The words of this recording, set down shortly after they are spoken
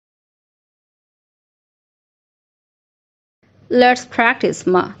Let's practice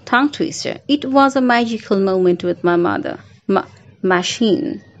ma tongue twister. It was a magical moment with my mother.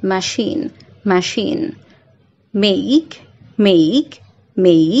 Machine, machine, machine. Make, make,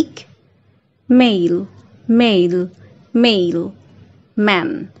 make. Mail, mail, mail.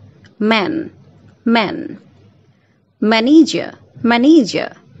 Man, man, man. Manager,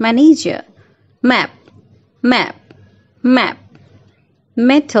 manager, manager. Map, map, map.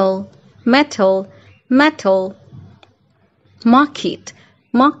 Metal, metal, metal. Market,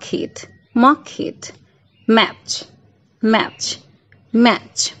 market, market. Match, match,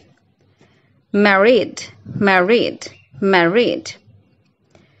 match. Married, married, married.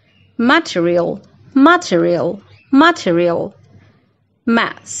 Material, material, material.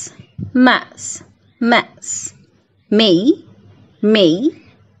 Mass, mass, mass. May, may,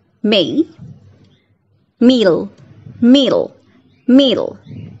 may. Meal, meal, meal.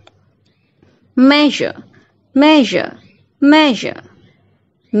 Measure, measure, measure.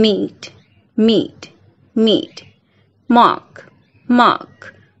 Meet, meet, meet. Mark,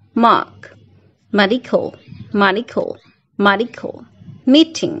 mark, mark. Medical, medical, medical.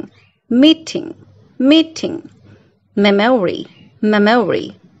 Meeting, meeting, meeting. Memory,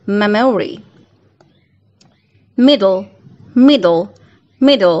 memory, memory. Middle, middle,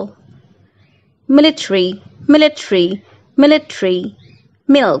 middle. Military, military, military.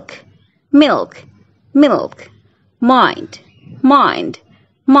 Milk, milk, milk. Mind, mind,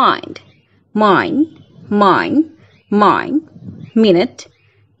 mind. Mine, mine, mine. Minute,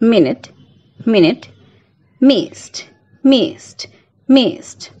 minute, minute. Missed, missed,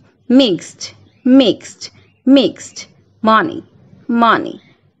 missed. Mixed, mixed, mixed. Money, money,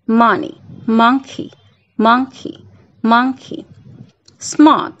 money. Monkey, monkey, monkey.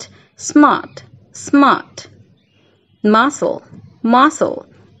 Smart, smart, smart. Muscle, muscle,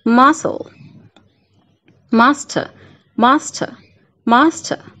 muscle. Master, master,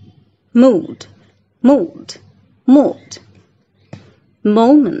 master. Mood, mood, mood.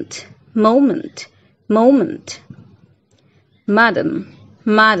 Moment, moment, moment. Madam,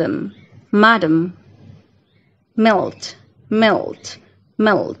 madam, madam. Melt, melt,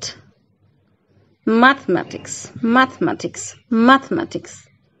 melt. Mathematics, mathematics, mathematics.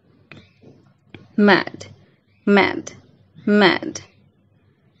 Mad, mad, mad.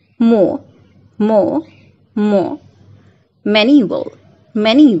 More, more, more. Manual,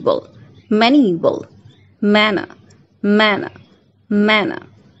 manual, manual. Manner, manner, manner.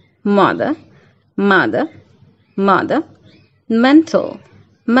 Mother, mother, mother. Mental,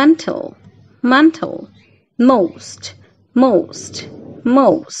 mental, mental. Most, most,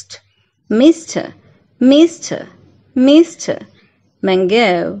 most. Mister, mister, mister.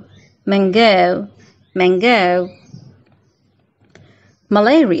 Mango, mango, mango.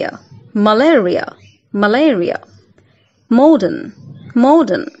 Malaria, malaria, malaria. Modern,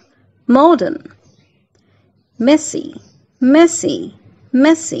 modern, modern. Messy, messy,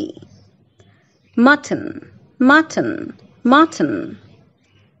 messy. Mutton, mutton, mutton.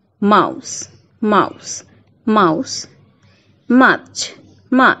 Mouse, mouse, mouse. Much,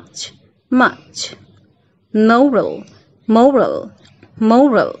 much, much. Moral, moral,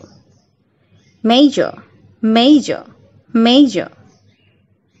 moral. Major, major, major.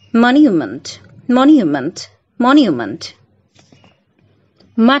 Monument, monument, monument.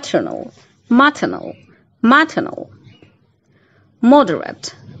 Maternal, maternal, maternal.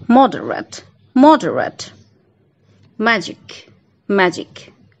 Moderate, moderate, moderate. Magic,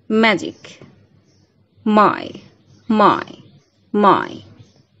 magic, magic. My, my.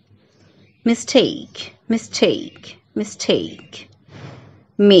 Mistake, mistake, mistake.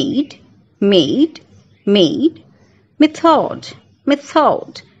 Made, made, made. Method,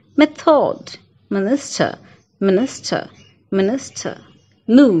 method, method. Minister, minister, minister.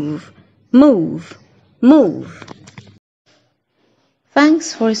 Move, move, move.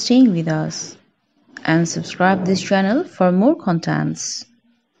 Thanks for staying with us and subscribe this channel for more contents.